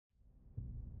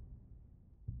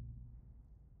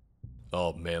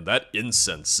Oh man, that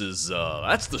incense is,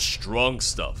 that's the strong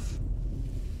stuff.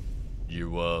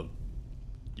 You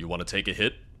want to take a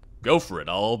hit? Go for it,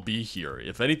 I'll be here.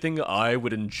 If anything, I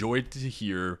would enjoy to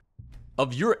hear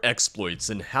of your exploits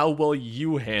and how well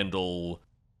you handle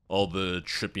all the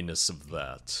trippiness of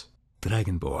that.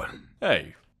 Dragonborn.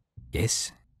 Hey.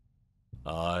 Yes?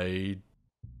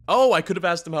 Oh, I could have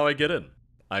asked him how I get in.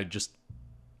 I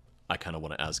kind of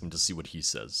want to ask him to see what he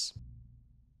says.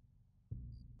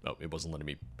 Oh, it wasn't letting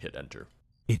me hit enter.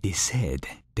 It is said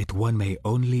that one may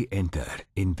only enter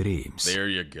in dreams. There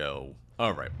you go.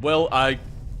 Alright, well, I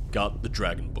got the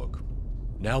dragon book.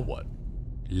 Now what?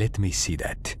 Let me see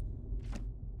that.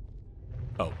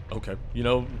 Oh, okay. You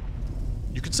know,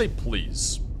 you could say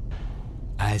please.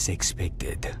 As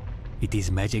expected, it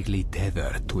is magically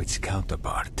tethered to its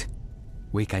counterpart.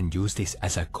 We can use this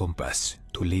as a compass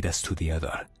to lead us to the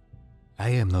other. I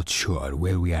am not sure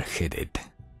where we are headed.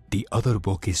 The other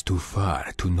book is too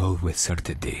far to know with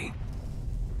certainty.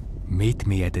 Meet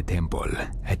me at the temple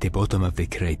at the bottom of the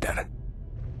crater.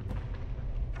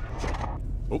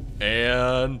 Oh,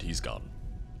 and he's gone.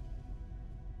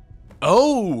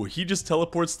 Oh, he just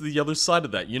teleports to the other side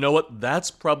of that. You know what?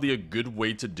 That's probably a good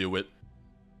way to do it.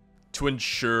 To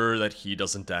ensure that he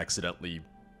doesn't accidentally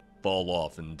fall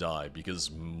off and die.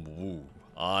 Because, woo,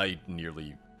 I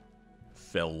nearly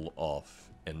fell off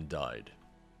and died.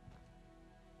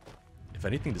 If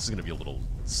anything, this is going to be a little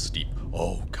steep.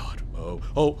 Oh, God.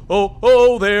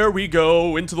 Oh, there we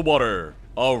go. Into the water.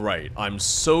 Alright, I'm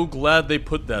so glad they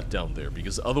put that down there.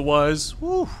 Because otherwise,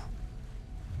 whew.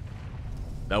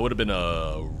 That would have been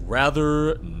a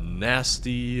rather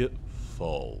nasty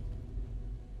fall.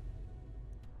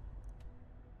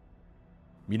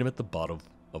 Meet him at the bottom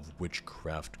of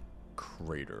Witchcraft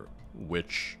Crater.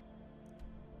 Which...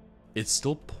 it's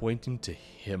still pointing to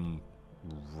him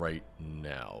right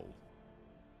now.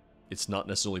 It's not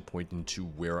necessarily pointing to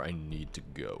where I need to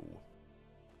go.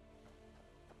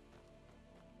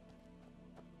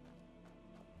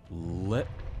 Let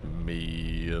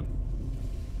me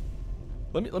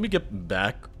get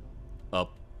back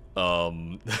up. Let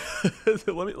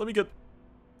me get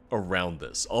around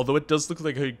this. Although it does look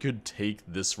like I could take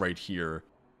this right here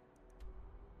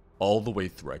all the way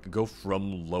through. I could go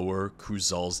from Lower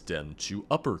Kuzal's Den to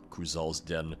Upper Kuzal's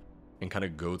Den and kind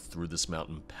of go through this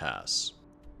mountain pass.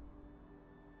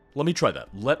 Let me try that.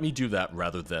 Let me do that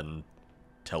rather than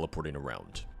teleporting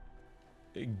around.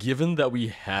 Given that we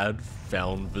had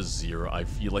found Vizier, I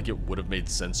feel like it would have made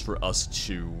sense for us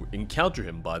to encounter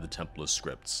him by the Temple of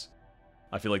Scripts.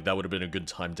 I feel like that would have been a good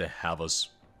time to have us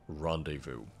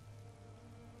rendezvous.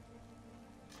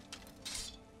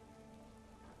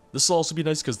 This will also be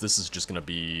nice because this is just going to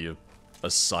be a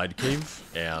side cave,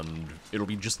 and it'll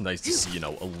be just nice to see, you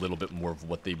know, a little bit more of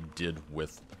what they did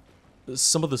with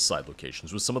some of the side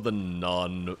locations, with some of the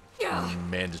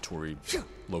non-mandatory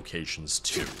locations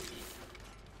too.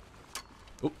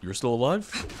 Oh, you're still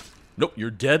alive? Nope,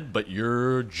 you're dead, but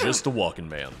you're just a walking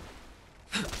man.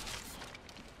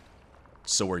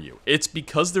 So are you. It's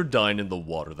because they're dying in the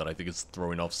water that I think it's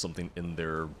throwing off something in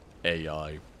their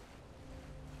AI.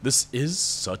 This is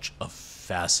such a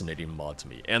fascinating mod to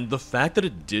me, and the fact that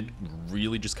it did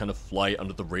really just kind of fly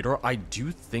under the radar, I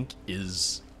do think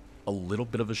is a little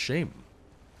bit of a shame.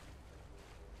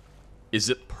 Is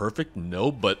it perfect?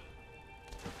 No, but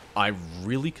I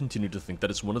really continue to think that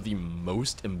it's one of the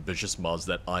most ambitious mods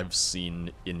that I've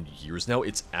seen in years now.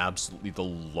 It's absolutely the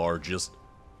largest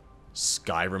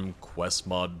Skyrim quest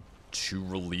mod to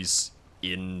release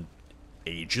in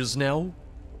ages now.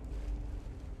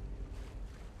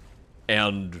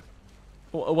 And,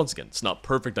 well, once again, it's not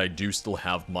perfect. I do still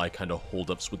have my kind of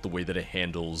holdups with the way that it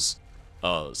handles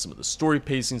some of the story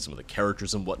pacing, some of the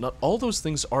characters and whatnot. All those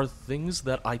things are things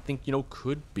that I think, you know,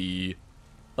 could be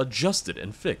adjusted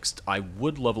and fixed. I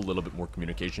would love a little bit more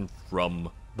communication from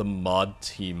the mod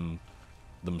team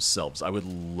themselves. I would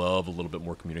love a little bit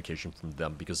more communication from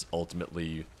them because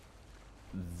ultimately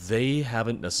they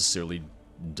haven't necessarily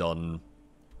done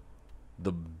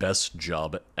the best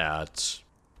job at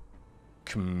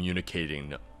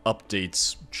communicating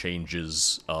updates,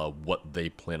 changes, what they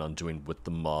plan on doing with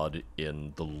the mod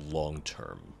in the long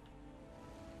term.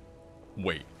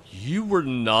 Wait, you were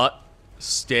not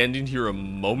standing here a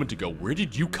moment ago. Where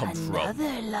did you come from?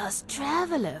 Another lost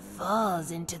traveler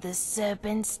falls into the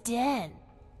Serpent's den.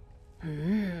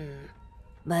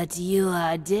 But you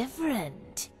are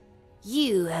different.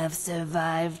 You have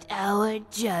survived our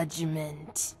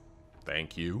judgment.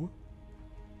 Thank you.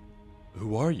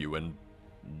 Who are you and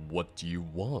what do you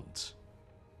want?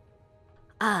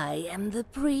 I am the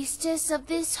priestess of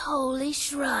this holy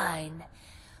shrine.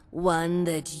 One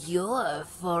that your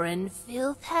foreign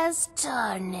filth has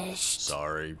tarnished.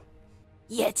 Sorry.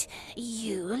 Yet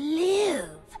you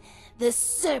live. The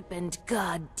Serpent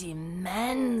God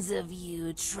demands of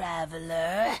you,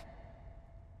 traveler.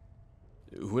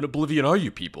 Who in Oblivion are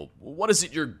you people? What is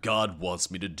it your god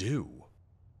wants me to do?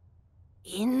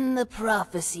 In the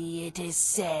prophecy it is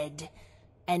said,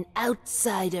 an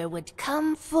outsider would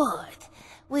come forth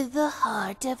with the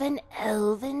heart of an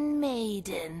elven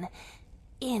maiden,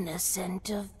 innocent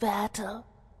of battle,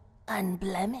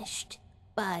 unblemished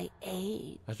by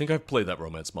age. I think I've played that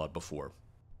romance mod before.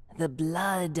 The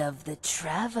blood of the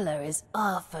traveler is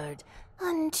offered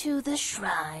unto the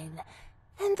shrine,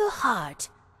 and the heart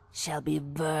shall be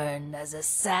burned as a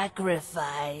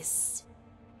sacrifice.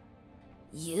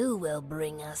 You will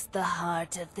bring us the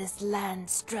heart of this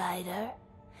landstrider,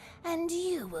 and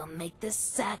you will make the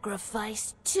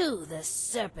sacrifice to the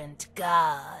Serpent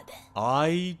God.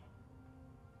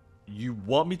 You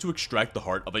want me to extract the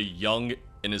heart of a young,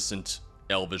 innocent,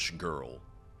 elvish girl?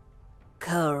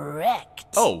 Correct.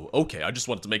 Oh, okay, I just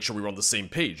wanted to make sure we were on the same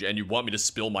page, and you want me to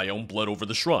spill my own blood over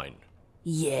the shrine?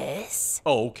 Yes.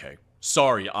 Oh, okay.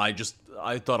 Sorry, I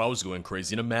thought I was going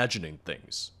crazy and imagining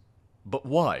things. But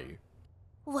why?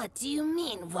 What do you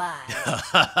mean, why?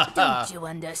 Don't you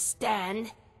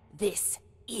understand? This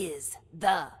is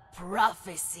the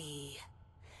prophecy.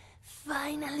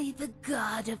 Finally, the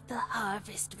god of the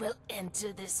harvest will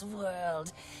enter this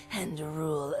world and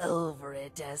rule over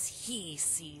it as he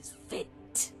sees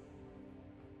fit.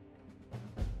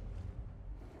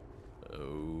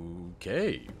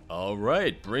 Okay,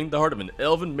 alright. Bring the heart of an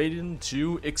elven maiden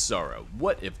to Ixara.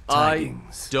 What if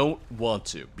Tidings. I don't want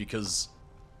to? Because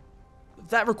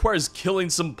that requires killing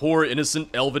some poor innocent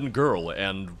elven girl,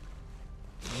 and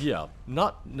yeah,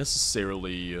 not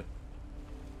necessarily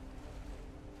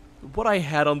what I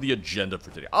had on the agenda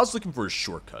for today. I was looking for a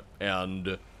shortcut,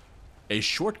 and a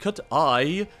shortcut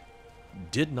I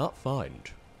did not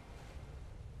find.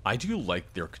 I do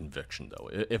like their conviction, though.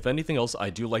 If anything else,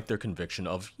 I do like their conviction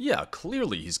of, yeah,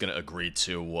 clearly he's gonna agree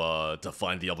to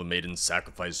find the Elven Maiden,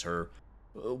 sacrifice her.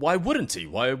 Why wouldn't he?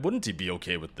 Why wouldn't he be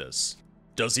okay with this?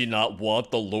 Does he not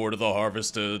want the Lord of the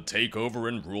Harvest to take over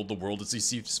and rule the world as he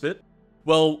sees fit?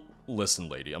 Well, listen,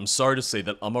 lady, I'm sorry to say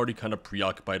that I'm already kind of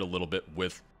preoccupied a little bit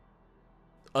with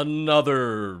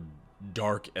another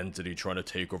dark entity trying to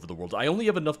take over the world. I only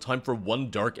have enough time for one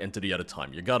dark entity at a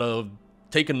time. You gotta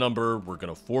take a number, we're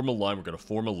gonna form a line, we're gonna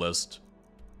form a list.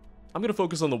 I'm gonna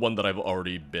focus on the one that I've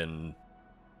already been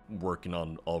working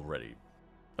on already.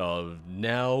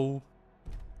 Now,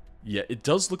 yeah, it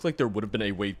does look like there would have been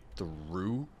a way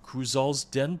through Kruzal's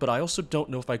den, but I also don't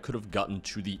know if I could have gotten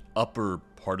to the upper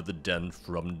part of the den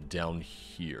from down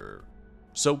here.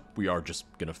 So, we are just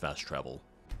gonna fast travel.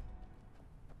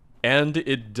 And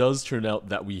it does turn out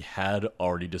that we had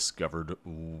already discovered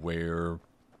where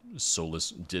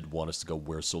Solus did want us to go,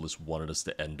 where Solus wanted us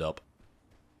to end up.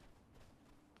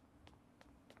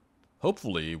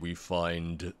 Hopefully we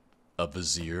find a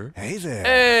vizier. Hey there.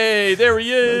 Hey, there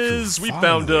he is! Look who We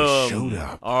found finally showed him!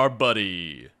 up. Our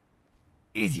buddy.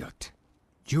 Idiot.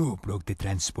 You broke the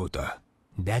transporter.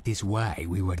 That is why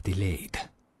we were delayed.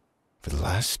 For the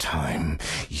last time,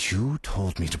 you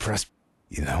told me to press...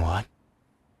 You know what?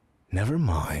 Never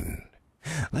mind.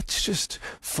 Let's just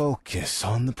focus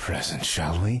on the present,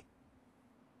 shall we?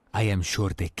 I am sure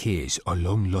the keys are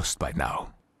long lost by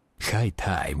now. High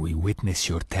time we witness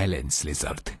your talents,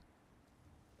 lizard.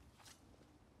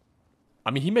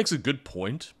 I mean, he makes a good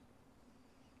point.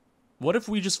 What if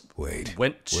we just Wait,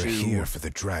 went to we're here for the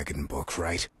dragon book,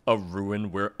 right? a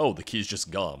ruin where... Oh, the key's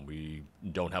just gone. We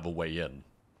don't have a way in.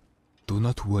 Do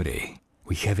not worry.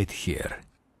 We have it here.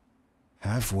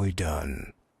 Halfway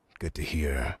done. Good to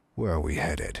hear. Where are we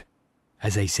headed?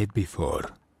 As I said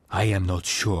before, I am not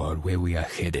sure where we are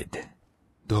headed.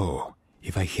 Though,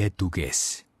 if I had to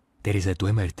guess, there is a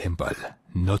Dwemer temple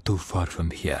not too far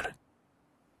from here.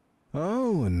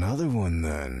 Oh, another one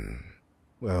then.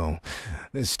 Well,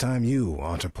 this time you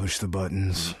ought to push the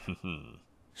buttons.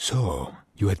 So,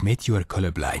 you admit you are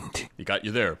colorblind. He got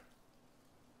you there.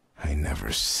 I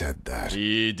never said that.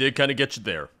 He did kind of get you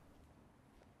there.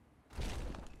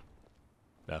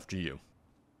 After you.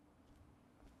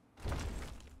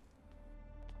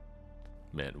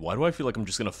 Man, why do I feel like I'm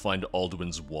just gonna find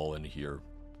Alduin's wall in here?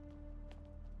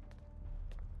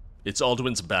 It's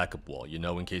Alduin's backup wall, you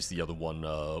know, in case the other one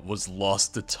was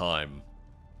lost to time.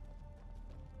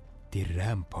 The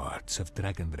ramparts of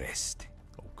Dragonrest.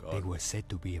 Oh god. They were said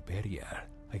to be a barrier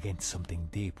against something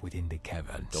deep within the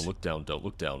caverns. Don't look down, don't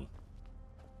look down.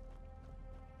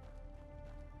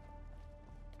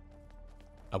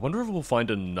 I wonder if we'll find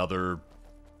another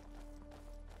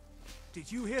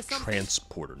Did you hear something?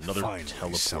 transporter, another Finally,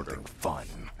 teleporter. something fun.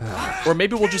 Or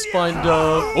maybe we'll just find,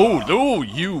 oh, no,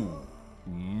 you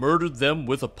murdered them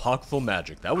with apocryphal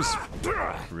magic. That was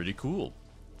pretty cool.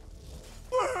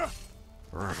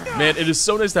 Man, it is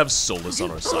so nice to have Solus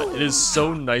on our side. It is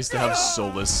so nice to have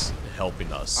Solus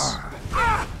helping us.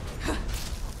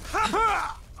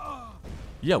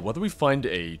 Yeah, whether we find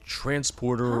a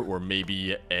transporter or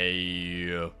maybe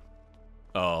a,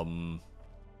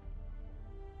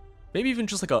 maybe even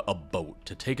just like a boat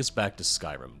to take us back to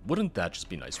Skyrim. Wouldn't that just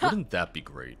be nice? Wouldn't that be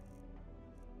great?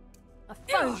 I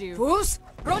found you.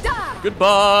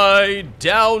 Goodbye!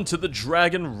 Down to the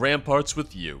dragon ramparts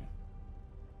with you.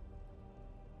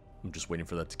 I'm just waiting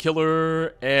for that to kill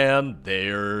her, and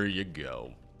there you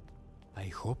go. I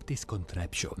hope this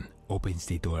contraption opens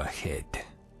the door ahead.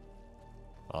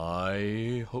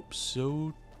 I hope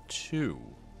so, too.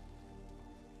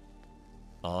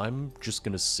 I'm just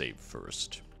gonna save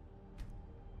first.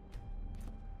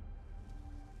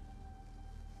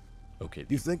 Okay.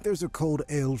 You think there's a cold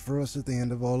ale for us at the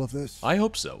end of all of this? I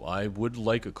hope so. I would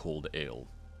like a cold ale.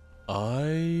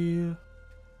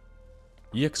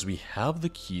 Yeah, because we have the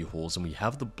keyholes and we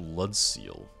have the blood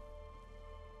seal.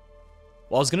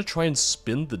 Well, I was gonna try and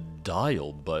spin the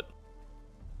dial, but...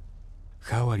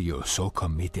 How are you so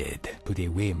committed to the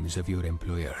whims of your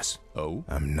employers? Oh?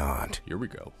 I'm not. Here we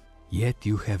go. Yet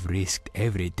you have risked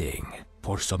everything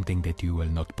for something that you will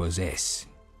not possess.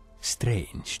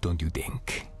 Strange, don't you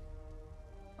think?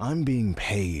 I'm being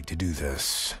paid to do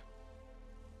this.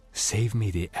 Save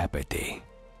me the apathy.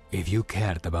 If you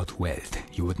cared about wealth,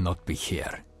 you would not be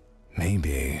here.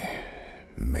 Maybe.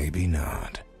 Maybe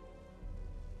not.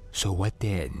 So what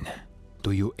then?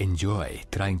 Do you enjoy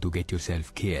trying to get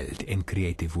yourself killed in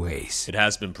creative ways? It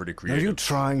has been pretty Are creative. you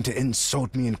trying to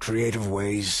insult me in creative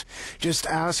ways? Just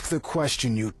ask the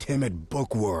question, you timid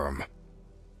bookworm.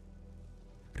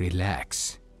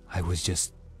 Relax. I was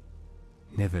just...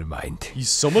 Never mind. He's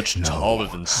so much taller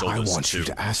than I Solus, want too. you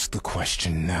to ask the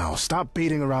question now. Stop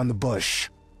beating around the bush.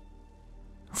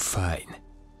 Fine.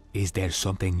 Is there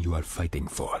something you are fighting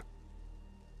for?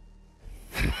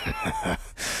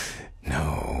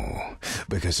 No,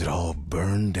 because it all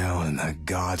burned down in that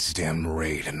goddamn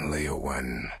raid in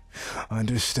Leowen.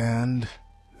 Understand?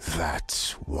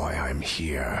 That's why I'm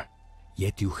here.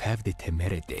 Yet you have the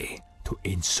temerity to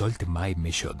insult my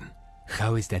mission.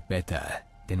 How is that better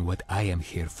than what I am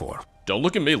here for? Don't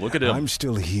look at me, look at him. I'm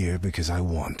still here because I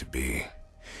want to be.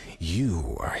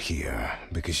 You are here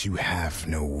because you have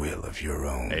no will of your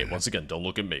own. Hey, once again, don't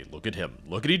look at me, look at him.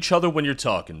 Look at each other when you're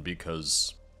talking,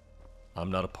 because I'm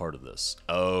not a part of this.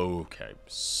 Okay,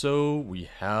 so we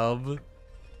have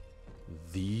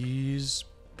these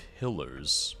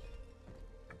pillars.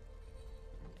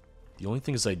 The only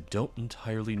thing is I don't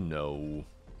entirely know...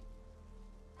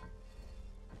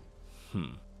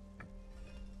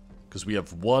 Because we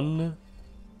have 1,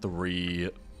 3,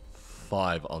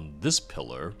 5 on this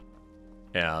pillar,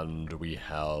 and we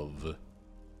have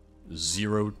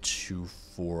 0, 2,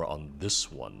 4 on this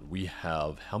one. We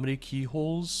have how many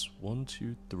keyholes? 1,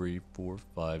 2, 3, 4,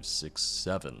 5, 6,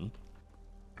 7.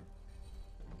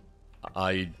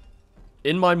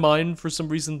 In my mind, for some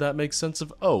reason, that makes sense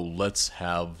of, oh, let's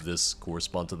have this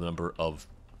correspond to the number of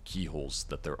keyholes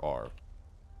that there are.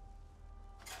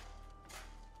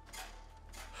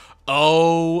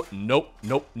 Oh, nope,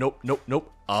 nope, nope, nope,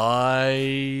 nope.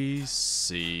 I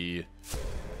see.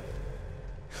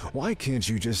 Why can't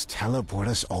you just teleport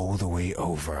us all the way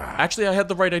over? Actually, I had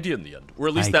the right idea in the end. Or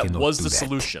at least I that cannot was do the that.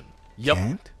 solution. Yep.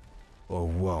 Can't? Or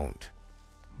won't?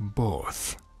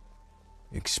 Both.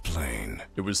 Explain.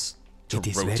 It was to It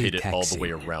is very rotate it all the taxing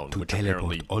way around, to which teleport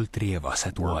apparently... all 3 of us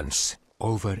at worked. once,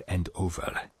 over and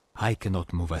over. I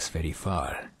cannot move us very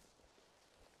far.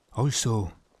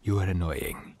 Also, you are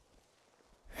annoying.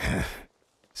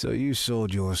 So you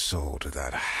sold your soul to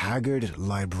that haggard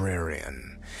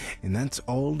librarian, and that's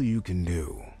all you can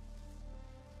do.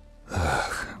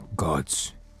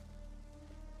 Gods.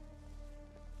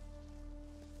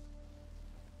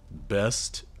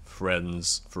 Best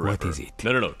friends forever. What is it?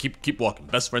 No. Keep walking.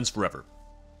 Best friends forever.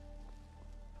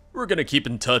 We're gonna keep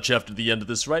in touch after the end of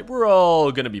this, right? We're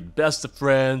all gonna be best of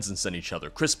friends and send each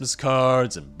other Christmas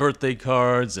cards and birthday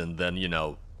cards, and then, you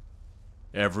know,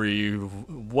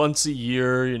 once a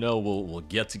year, you know, we'll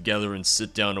get together and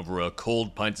sit down over a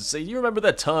cold pint and say, you remember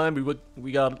that time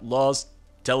we got lost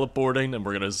teleporting? And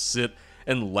we're gonna sit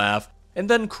and laugh and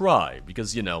then cry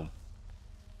because, you know,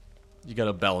 you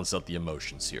gotta balance out the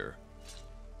emotions here.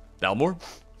 Dalmor?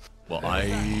 Well,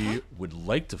 I would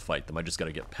like to fight them. I just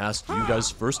gotta get past you guys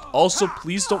first. Also,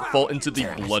 please don't fall into the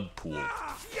blood pool.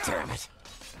 Damn it.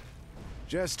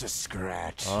 Just a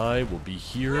scratch. I will be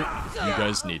here if you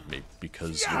guys need me,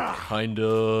 because you're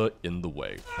kinda in the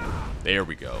way. There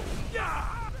we go.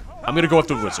 I'm gonna go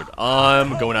after the wizard.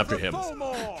 I'm going after him.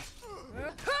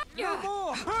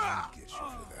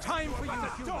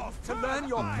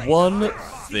 One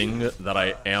thing that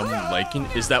I am liking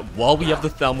is that while we have the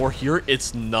Thalmor here,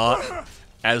 it's not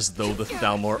as though the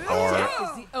Thalmor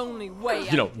are,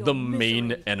 you know, the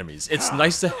main enemies. It's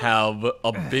nice to have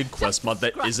a big quest mod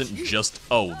that isn't just,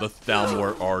 oh, the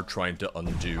Thalmor are trying to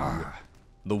undo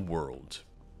the world.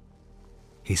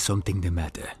 Is something the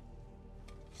matter?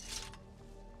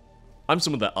 I'm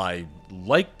someone that I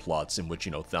like plots in which,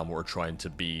 you know, Thalmor are trying to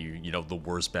be, you know, the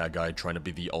worst bad guy, trying to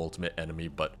be the ultimate enemy,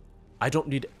 but I don't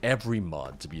need every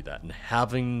mod to be that, and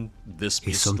having this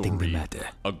be a story,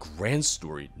 a grand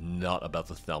story, not about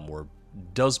the Thalmor,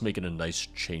 does make it a nice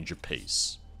change of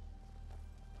pace.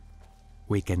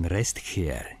 We can rest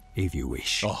here, if you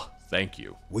wish. Oh, thank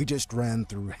you. We just ran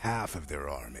through half of their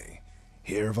army.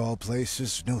 Here of all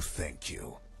places, no thank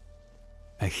you.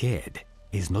 Ahead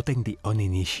is nothing the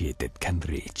uninitiated can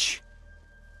reach.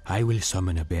 I will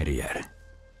summon a barrier.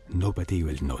 Nobody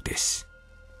will notice.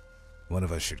 One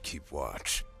of us should keep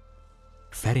watch.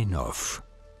 Fair enough.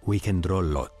 We can draw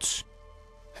lots.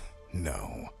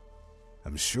 No.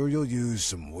 I'm sure you'll use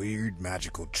some weird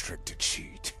magical trick to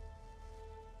cheat.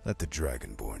 Let the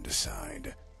Dragonborn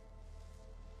decide.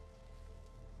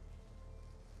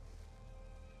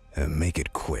 And make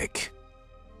it quick.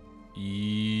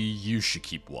 You should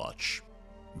keep watch.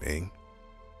 Me?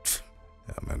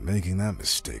 I'm not making that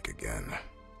mistake again.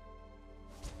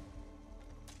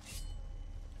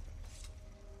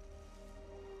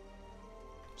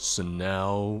 So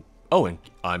now... Oh, and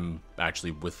I'm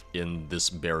actually within this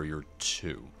barrier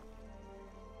too.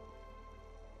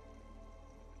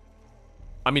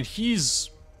 I mean, he's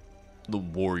the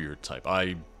warrior type.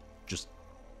 I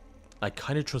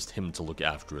kind of trust him to look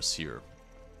after us here.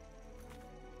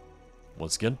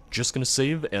 Once again, just gonna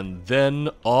save, and then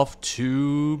off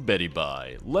to Betty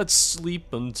Bye. Let's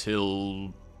sleep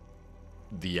until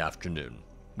the afternoon.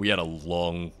 We had a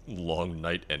long, long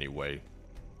night anyway.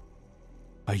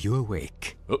 Are you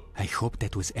awake? Oh. I hope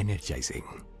that was energizing.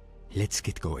 Let's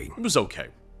get going. It was okay.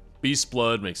 Beast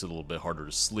blood makes it a little bit harder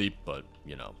to sleep, but,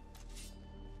 you know.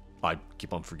 I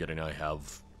keep on forgetting I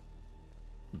have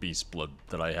beast blood,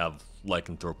 that I have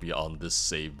lycanthropy on this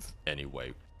save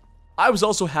anyway. I was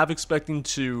also half expecting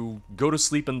to go to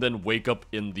sleep and then wake up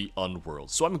in the Unworld,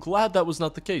 so I'm glad that was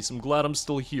not the case. I'm glad I'm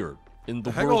still here in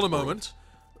the Hang world. on a moment.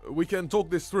 We can talk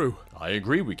this through. I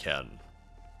agree we can.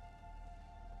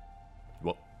 You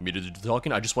want me to do the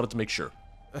talking? I just wanted to make sure.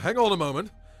 Hang on a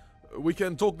moment. We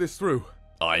can talk this through.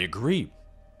 I agree.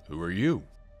 Who are you?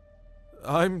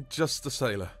 I'm just a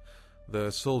sailor. The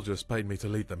soldiers paid me to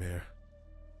lead them here.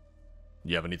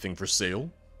 You have anything for sale?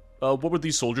 What were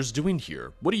these soldiers doing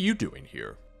here? What are you doing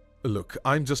here? Look,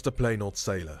 I'm just a plain old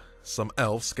sailor. Some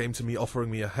elves came to me offering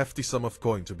me a hefty sum of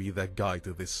coin to be their guide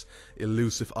to this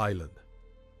elusive island.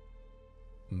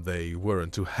 They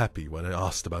weren't too happy when I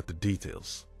asked about the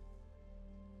details.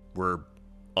 We're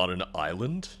on an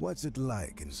island? What's it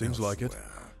like in Seems like it.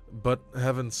 elsewhere? But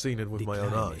haven't seen it with The my own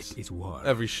climate eyes. is warm.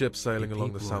 Every ship sailing The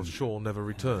along the people- south shore never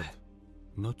returned.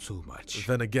 Not so much.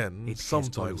 Then again, It has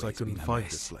sometimes I always couldn't been a find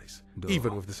mess. this place, Though,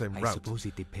 even with the same I route. suppose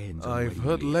it depends on I've where you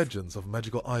heard live. legends of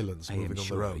magical islands I moving am on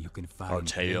sure their own. you can find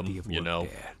Artaeum, plenty of you work know.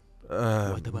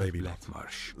 there. What about Maybe Black not.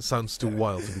 Marsh? Sounds too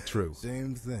wild to be true.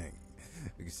 Same thing.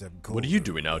 Except What are you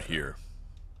colder. doing out here?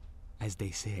 As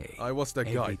they say, I was their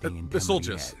guide. everything in The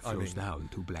soldiers, Tamriel I flows mean. down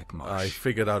to Black I Marsh.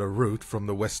 figured out a route from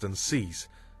the western seas.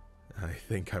 I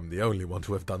think I'm the only one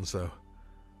to have done so.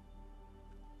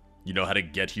 You know how to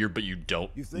get here, but you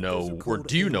don't You think know, there's a or cold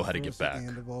do you end know how to for get us at back? the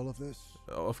end of all of this?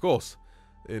 Of course.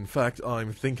 In fact,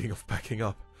 I'm thinking of packing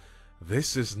up.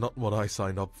 This is not what I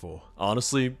signed up for.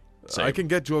 Honestly, same. I can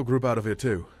get your group out of here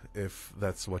too, if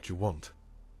that's what you want.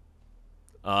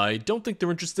 I don't think they're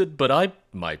interested, but I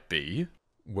might be.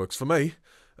 Works for me.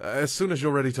 As soon as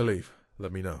you're ready to leave,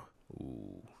 let me know.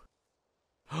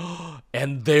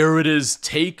 And there it is.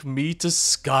 Take me to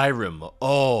Skyrim.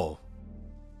 Oh.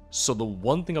 So the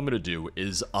one thing I'm going to do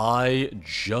is I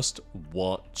just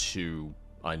want to...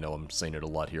 I know I'm saying it a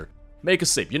lot here. Make a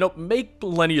save. You know, make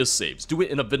plenty of saves. Do it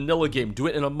in a vanilla game. Do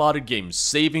it in a modded game.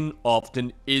 Saving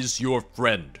often is your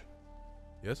friend.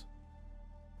 Yes?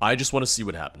 I just want to see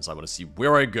what happens. I want to see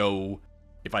where I go,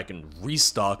 if I can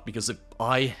restock, because if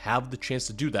I have the chance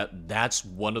to do that, that's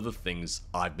one of the things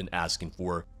I've been asking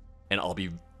for, and I'll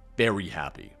be very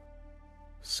happy.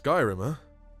 Skyrim, huh?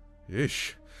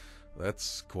 Ish.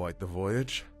 That's quite the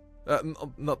voyage.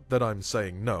 Not that I'm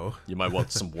saying no. You might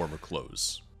want some warmer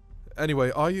clothes.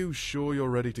 Anyway, are you sure you're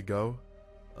ready to go?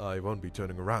 I won't be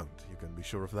turning around, you can be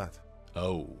sure of that.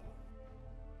 Oh.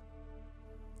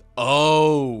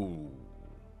 Oh.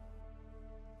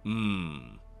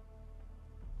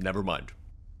 Never mind.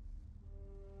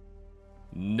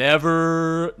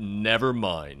 Never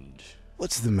mind.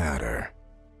 What's the matter?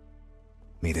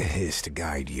 Made a hiss to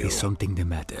guide you. Is something the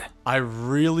matter? I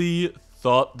really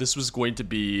thought this was going to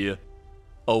be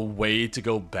a way to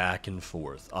go back and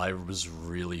forth. I was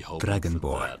really hoping for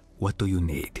Dragonborn, that. what do you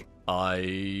need?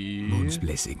 Moon's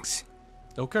blessings.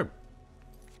 Okay.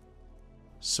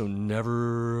 So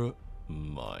never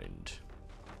mind.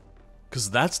 Because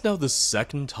that's now the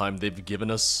second time they've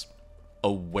given us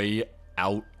a way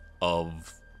out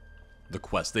of the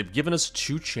quest. They've given us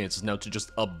 2 chances now to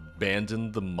just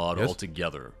abandon the mod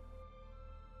altogether.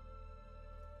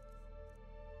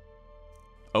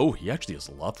 Oh, he actually has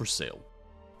a lot for sale.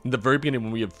 In the very beginning,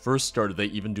 when we had first started, they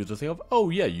even do the thing of, oh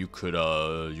yeah, you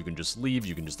can just leave,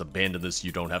 you can just abandon this,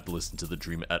 you don't have to listen to the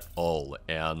dream at all.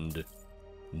 And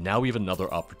now we have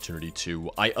another opportunity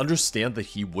to... I understand that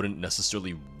he wouldn't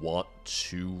necessarily want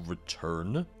to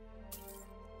return,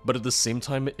 but at the same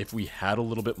time, if we had a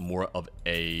little bit more of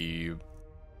a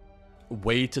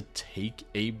way to take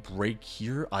a break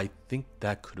here, I think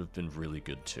that could have been really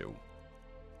good too.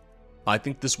 I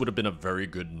think this would have been a very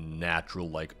good natural,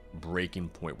 like, breaking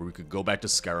point where we could go back to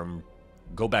Skyrim,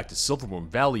 go back to Silvermoon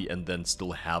Valley, and then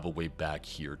still have a way back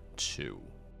here too.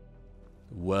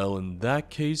 Well, in that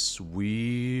case,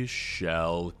 we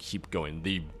shall keep going.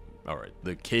 Alright,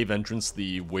 the cave entrance,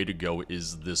 the way to go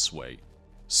is this way.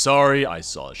 Sorry, I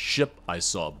saw a ship, I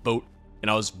saw a boat, and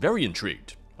I was very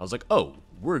intrigued. I was like, oh,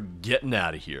 we're getting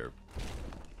out of here.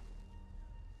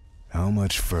 How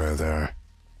much further?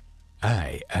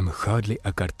 I am hardly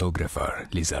a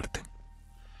cartographer, Lizard.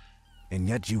 And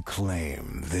yet you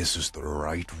claim this is the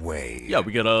right way. Yeah,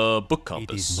 we got a book It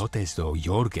compass. is not as though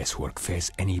your guesswork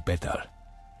fares any better.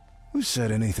 Who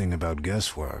said anything about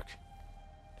guesswork?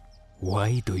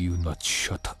 Why do you not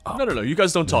shut up? No, you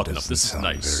guys don't talk That enough. This is doesn't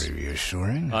sound nice. Very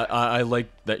reassuring. I like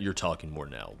that you're talking more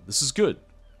now. This is good.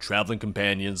 Traveling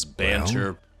companions,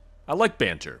 banter. I like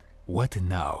banter. What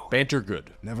now? Banter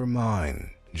good. Never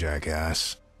mind,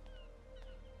 jackass.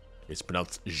 It's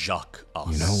pronounced Jacques.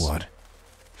 You know what?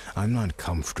 I'm not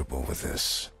comfortable with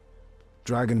this.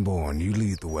 Dragonborn, you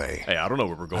lead the way. Hey, I don't know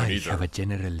where we're going I either. have a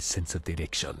general sense of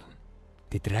direction.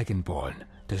 The Dragonborn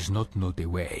does not know the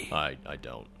way. I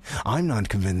don't. I'm not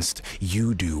convinced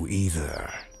you do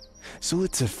either. So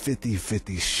it's a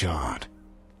 50-50 shot.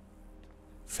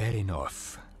 Fair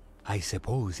enough. I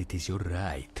suppose it is your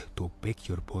right to pick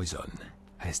your poison,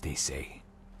 as they say.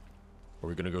 Are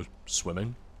we gonna go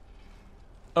swimming?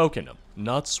 Okay, no.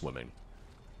 Not swimming.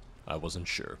 I wasn't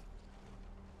sure.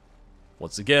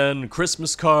 Once again,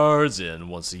 Christmas cards, and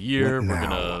once a year, What we're now?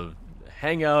 gonna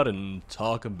hang out and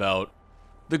talk about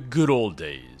the good old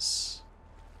days.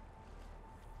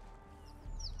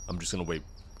 I'm just gonna wait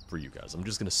for you guys. I'm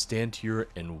just gonna stand here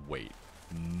and wait.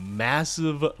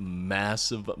 Massive,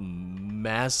 massive,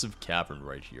 massive cavern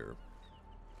right here.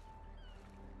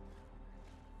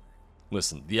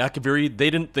 Listen, the Akaviri, they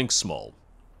didn't think small.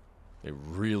 They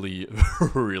really,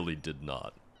 really did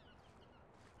not.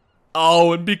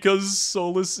 Oh, and because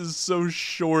Solus is so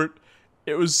short,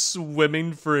 it was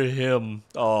swimming for him.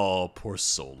 Oh, poor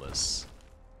Solus.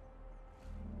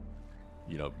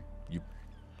 You know, you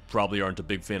probably aren't a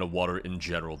big fan of water in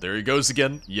general. There he goes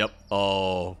again. Yep.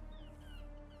 Oh.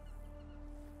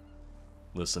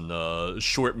 Listen,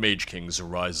 short mage kings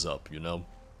rise up, you know?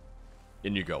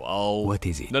 In you go. What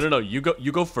is it? No. You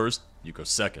go first. You go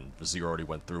second. Vizier already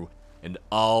went through. And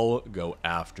I'll go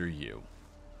after you.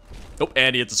 Oh,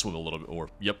 and he had to swim a little bit more.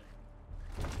 Yep.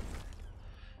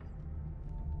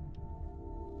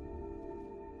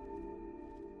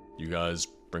 You guys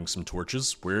bring some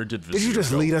torches. Where did Vizier Did you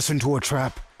just go? lead us into a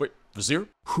trap? Wait, Vizier?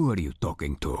 Who are you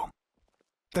talking to?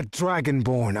 The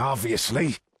Dragonborn,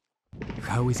 obviously.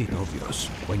 How is it obvious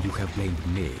when you have blamed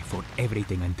me for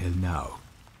everything until now?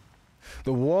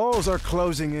 The walls are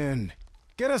closing in.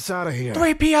 Get us out of here.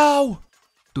 3PO!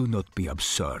 Do not be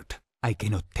absurd. I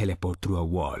cannot teleport through a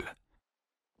wall.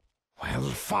 We'll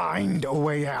find a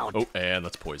way out. Oh, and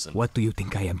that's poison. What do you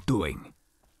think I am doing?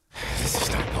 This is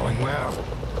not going well.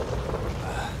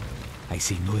 I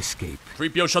see no escape.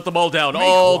 3PO, shut them all down. Make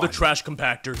All one. the trash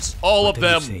compactors. All What of are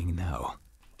you them. saying now?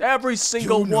 Every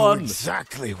single You know one.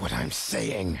 exactly what I'm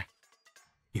saying.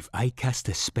 If I cast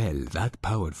a spell that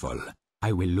powerful,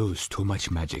 I will lose too much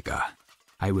magicka.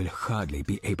 I will hardly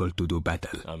be able to do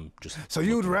battle. I'm just... So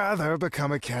you'd rather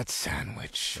become a cat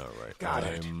sandwich. Alright. Got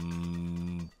it.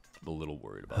 I'm a little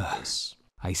worried about this.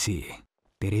 I see.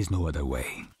 There is no other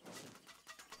way.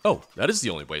 Oh, that is the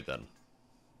only way then.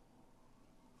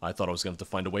 I thought I was going to have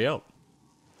to find a way out.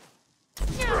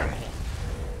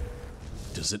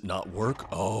 Does it not work?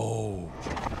 Oh.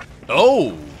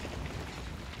 Oh!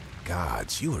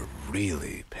 Gods, you were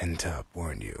really pent up,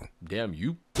 weren't you? Damn,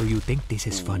 you Do you think this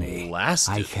is funny?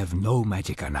 blasted. I have no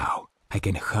magicka now. I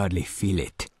can hardly feel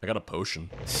it. I got a potion.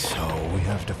 So we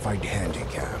have to fight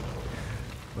handicap.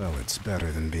 Well, it's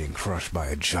better than being crushed by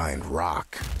a giant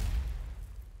rock.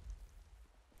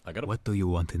 What do you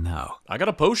want now? I got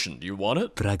a potion. Do you want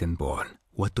it? Dragonborn,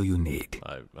 what do you need?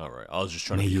 Alright, I was just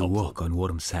trying May to be you helpful. walk on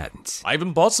warm sands. I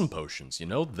even bought some potions, you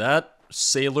know? That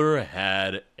sailor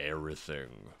had everything.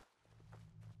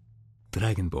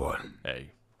 Dragonborn,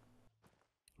 Hey.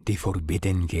 the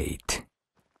Forbidden Gate.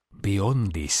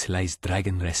 Beyond this lies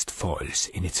Dragonrest Falls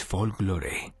in its full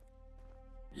glory.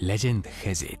 Legend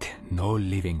has it, no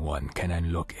living one can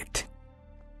unlock it.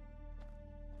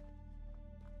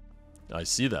 I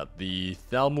see that. The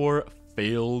Thalmor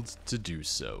failed to do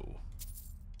so.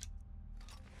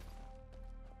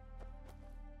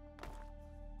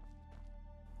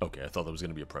 Okay, I thought that was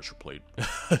going to be a pressure plate.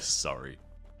 Sorry.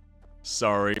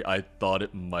 Sorry, I thought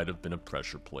it might have been a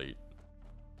pressure plate.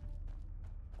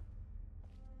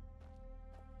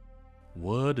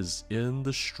 What is in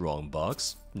the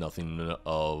strongbox? Nothing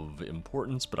of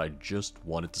importance, but I just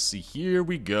wanted to see. Here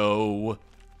we go.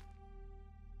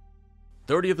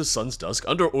 30 of the sun's dusk.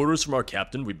 Under orders from our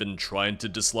captain, we've been trying to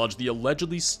dislodge the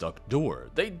allegedly stuck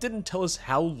door. They didn't tell us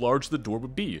how large the door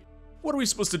would be. What are we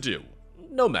supposed to do?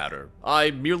 No matter.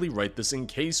 I merely write this in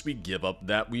case we give up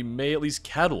that we may at least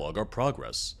catalog our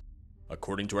progress.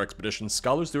 According to our expedition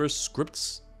scholars, there are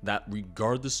scripts that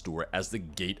regard this door as the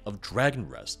Gate of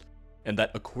Dragonrest, and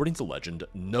that according to legend,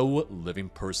 no living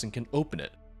person can open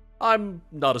it. I'm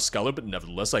not a scholar, but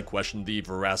nevertheless I question the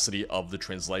veracity of the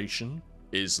translation.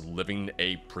 Is living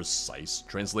a precise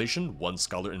translation? One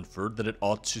scholar inferred that it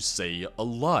ought to say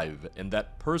alive, and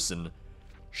that person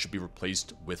should be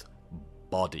replaced with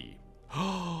body.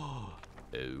 Oh.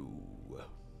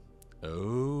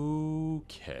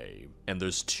 Okay. And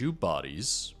there's two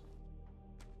bodies.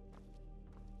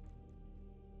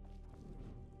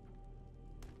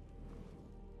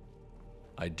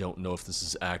 I don't know if this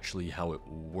is actually how it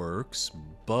works,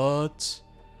 but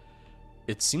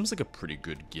it seems like a pretty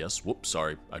good guess. Whoops,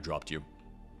 sorry, I dropped you.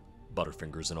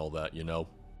 Butterfingers and all that, you know.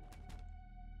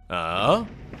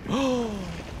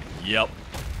 Yep.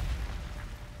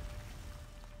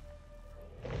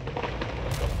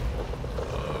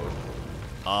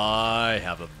 I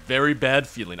have a very bad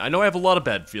feeling. I know I have a lot of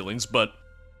bad feelings, but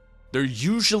they're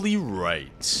usually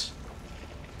right.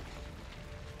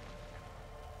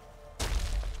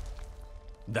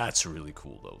 That's really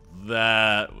cool, though.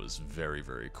 That was very,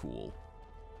 very cool.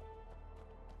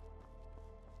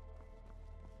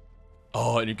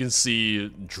 Oh, and you can see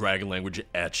dragon language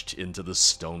etched into the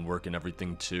stonework and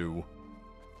everything, too.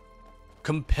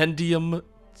 Compendium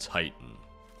Titan.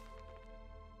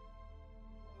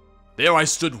 There I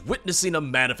stood witnessing a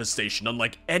manifestation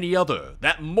unlike any other.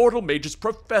 That mortal mages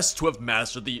profess to have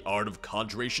mastered the art of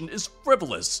conjuration is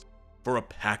frivolous. For a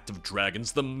pact of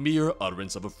dragons, the mere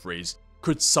utterance of a phrase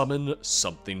could summon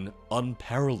something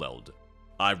unparalleled.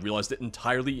 I realized it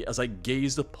entirely as I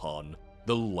gazed upon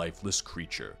the lifeless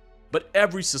creature. But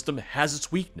every system has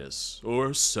its weakness,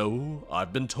 or so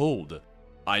I've been told.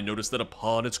 I noticed that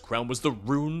upon its crown was the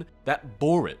rune that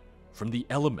bore it from the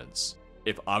elements.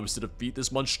 If I was to defeat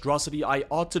this monstrosity, I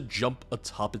ought to jump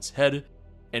atop its head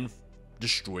and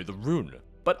destroy the rune.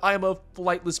 But I am a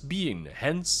flightless being,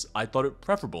 hence I thought it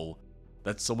preferable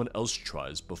that someone else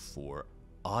tries before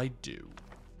I do.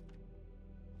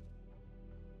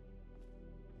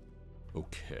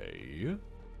 Okay.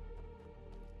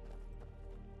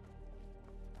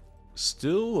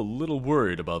 Still a little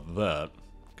worried about that,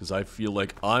 because I feel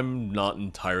like I'm not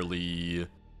entirely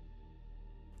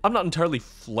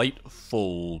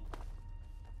flightful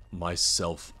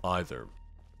myself either.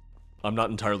 I'm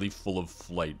not entirely full of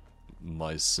flight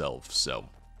myself, so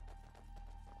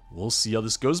we'll see how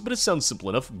this goes, but it sounds simple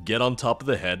enough. Get on top of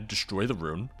the head, destroy the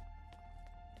rune.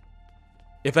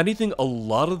 If anything, a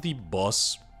lot of the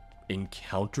boss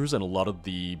encounters and a lot of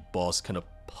the boss kind of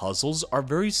puzzles are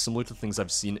very similar to things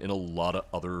I've seen in a lot of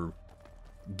other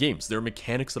games. There are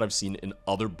mechanics that I've seen in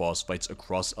other boss fights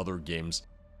across other games,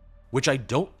 which I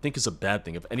don't think is a bad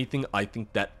thing. If anything, I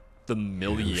think that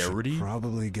familiarity You should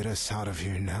probably get us out of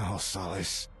here now,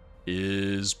 Solace.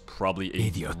 Is probably a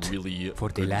Idiot. really For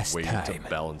the good last way time, to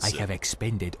balance I it. have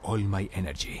expended all my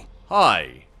energy.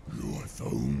 Hi. Your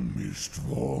tone is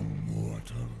strong,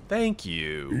 mortal. Thank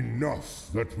you.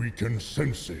 Enough that we can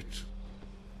sense it.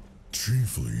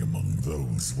 chiefly among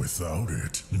those without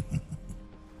it.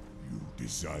 You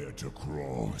desire to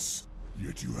cross,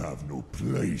 yet you have no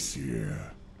place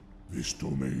here. This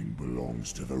domain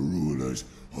belongs to the rulers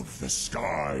of the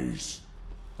skies.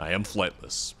 I am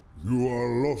flightless. You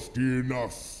are lofty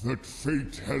enough that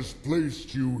fate has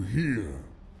placed you here.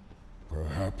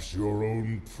 Perhaps your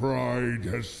own pride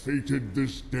has fated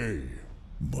this day.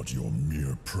 But your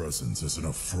mere presence is an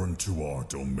affront to our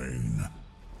domain.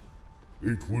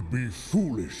 It would be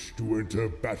foolish to enter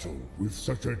battle with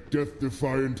such a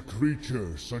death-defiant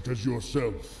creature such as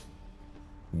yourself.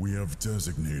 We have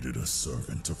designated a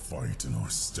servant to fight in our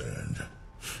stead.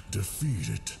 Defeat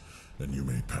it, and you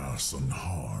may pass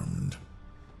unharmed.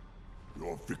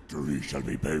 Your victory shall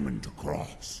be payment to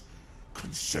cross.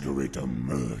 Consider it a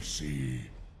mercy.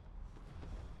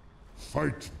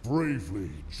 Fight bravely,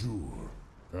 Jur.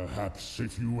 Perhaps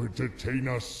if you entertain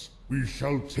us, we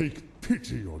shall take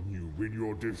pity on you in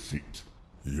your defeat.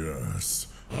 Yes,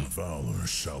 valor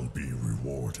shall be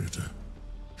rewarded.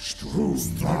 Strew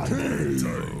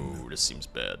Oh, this seems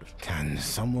bad. Can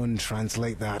someone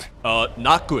translate that?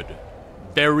 Not good.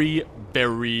 Very,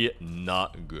 very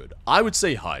not good. I would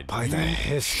say hide. By the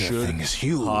hiss, the should thing is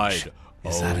huge. hide.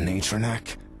 Is that an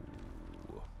Atronak?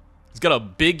 He's got a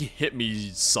big hit me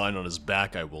sign on his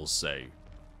back, I will say.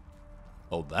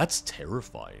 Oh, that's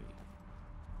terrifying.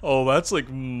 Oh, that's like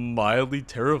mildly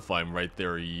terrifying right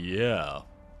there, yeah.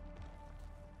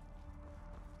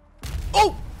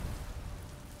 Oh!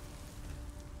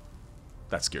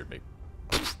 That scared me.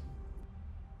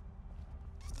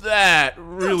 That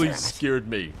really scared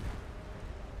me.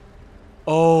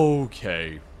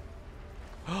 Okay.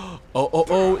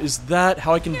 Oh, is that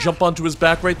how I can jump onto his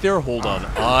back right there? Hold on.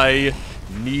 I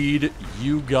need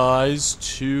you guys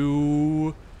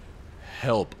to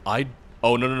help.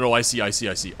 Oh, no, I see.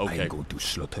 Okay. I'm going to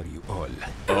slaughter you all.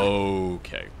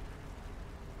 Okay.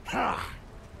 I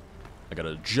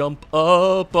gotta jump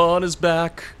up on his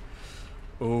back.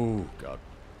 Oh, God.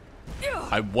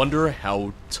 I wonder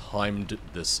how timed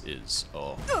this is.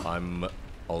 Oh, I'm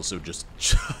also just...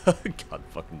 God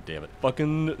fucking damn it.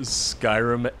 Fucking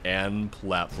Skyrim and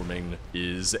platforming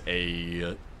is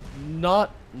a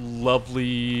not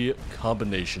lovely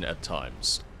combination at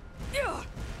times.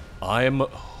 I'm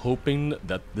hoping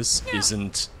that this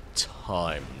isn't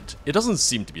timed. It doesn't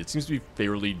seem to be. It seems to be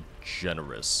fairly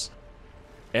generous.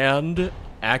 And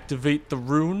activate the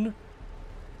rune.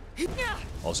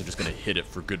 Also just gonna hit it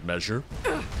for good measure.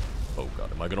 Oh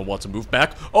god, am I gonna want to move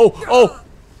back? Oh!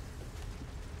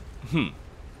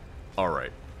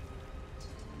 Alright.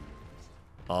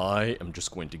 I am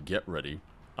just going to get ready.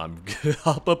 I'm gonna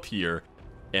hop up here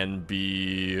and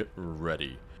be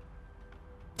ready.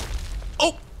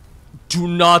 Oh! Do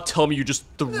not tell me you just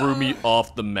threw me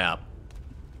off the map.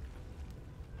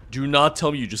 Do not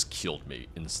tell me you just killed me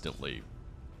instantly.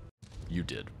 You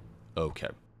did. Okay.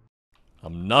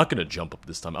 I'm not gonna jump up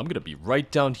this time. I'm gonna be right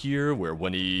down here where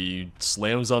when he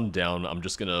slams on down, I'm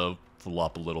just gonna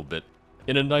flop a little bit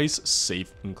in a nice,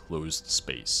 safe, enclosed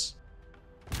space.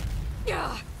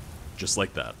 Just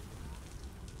like that.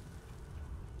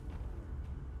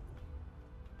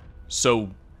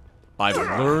 So, I've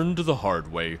learned the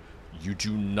hard way. You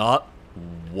do not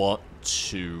want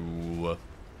to...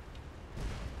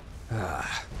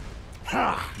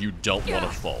 You don't want to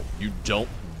fall. You don't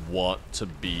want to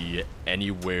be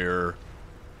anywhere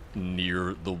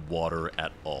near the water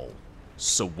at all.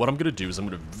 So what I'm gonna do is I'm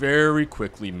gonna very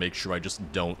quickly make sure I just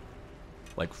don't,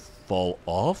 like, fall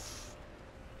off.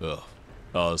 So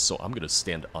I'm gonna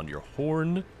stand on your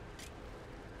horn,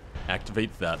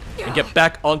 activate that, and get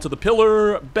back onto the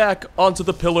pillar,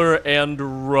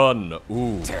 and run.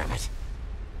 Ooh. Damn it.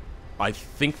 I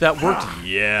think that worked.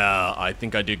 Yeah, I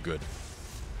think I did good.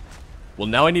 Well,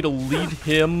 now I need to lead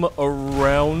him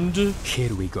around.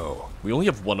 Here we go. We only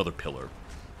have one other pillar.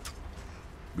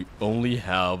 We only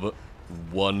have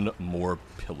one more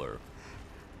pillar.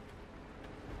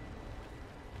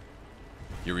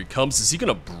 Here he comes. Is he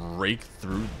gonna break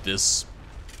through this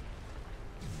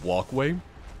walkway?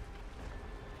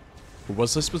 Or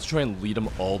was I supposed to try and lead him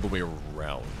all the way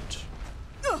around?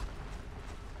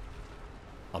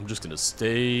 I'm just gonna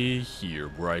stay here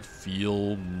where I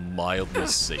feel mildly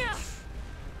safe.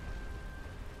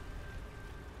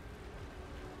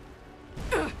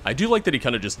 I do like that he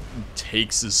kind of just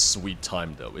takes his sweet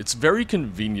time, though. It's very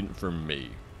convenient for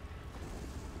me.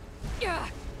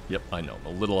 Yep, I know. I'm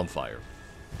a little on fire.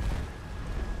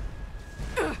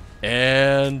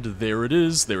 And there it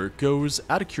is. There it goes.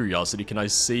 Out of curiosity, can I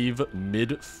save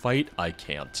mid-fight? I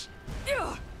can't.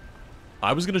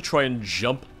 I was going to try and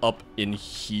jump up in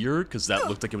here, because that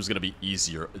looked like it was going to be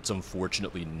easier. It's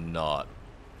unfortunately not.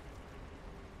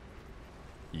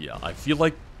 Yeah, I feel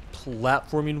like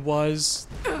platforming-wise,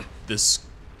 this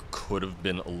could have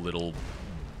been a little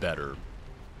better.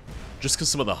 Just because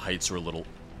some of the heights are a little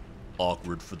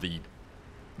awkward for the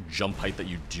jump height that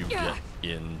you do get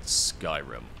in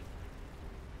Skyrim.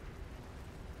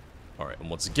 Alright, and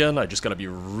once again, I just gotta be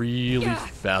really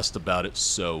fast about it,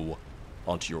 so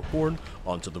onto your horn,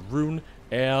 onto the rune,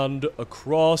 and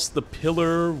across the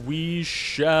pillar we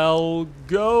shall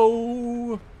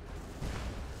go!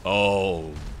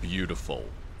 Oh, beautiful.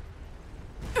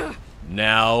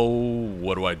 Now,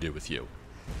 what do I do with you?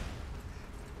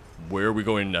 Where are we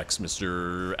going next,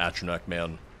 Mr. Atronach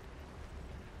man?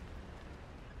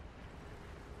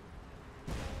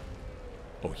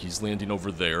 Oh, he's landing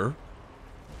over there.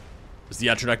 Is the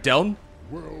Atronach down?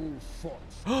 Well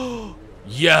fought.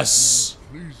 Yes!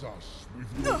 Please us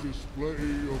with your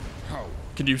display of power.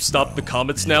 Can you stop the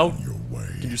comets now?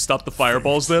 Can you stop the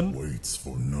fireballs then? Waits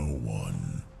for no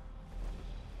one.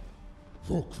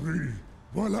 Vokri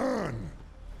Valan.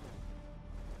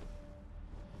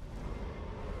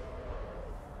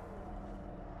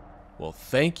 Well,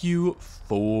 thank you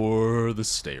for the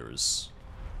stairs.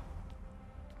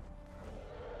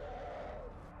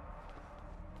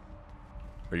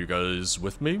 Are you guys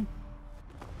with me?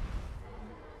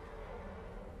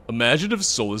 Imagine if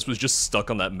Solus was just stuck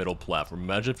on that middle platform.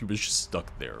 Imagine if he was just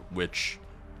stuck there, which...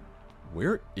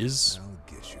 Where is... I'll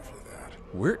get you for that.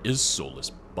 Where is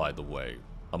Solus, by the way?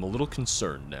 I'm a little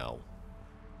concerned now.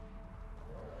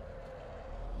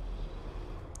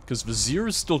 Because Vizier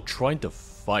is still trying to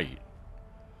fight.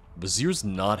 Vizier's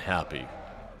not happy.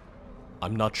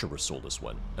 I'm not sure where Solus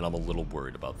went, and I'm a little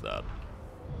worried about that.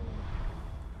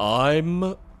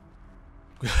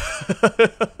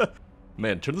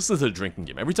 Man, turn this into a drinking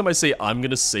game. Every time I say I'm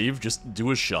gonna save, just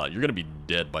do a shot. You're gonna be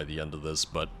dead by the end of this,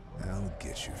 but... I'll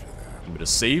get you for that. I'm gonna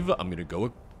save, I'm gonna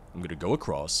go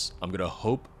across. I'm gonna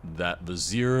hope that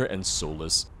Vizier and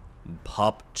Solus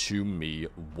pop to me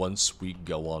once we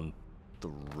go on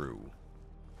through.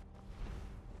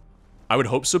 I would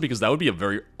hope so, because that would be a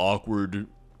very awkward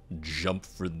jump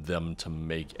for them to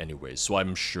make anyway. So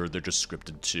I'm sure they're just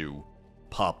scripted to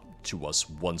pop to us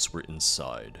once we're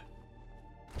inside.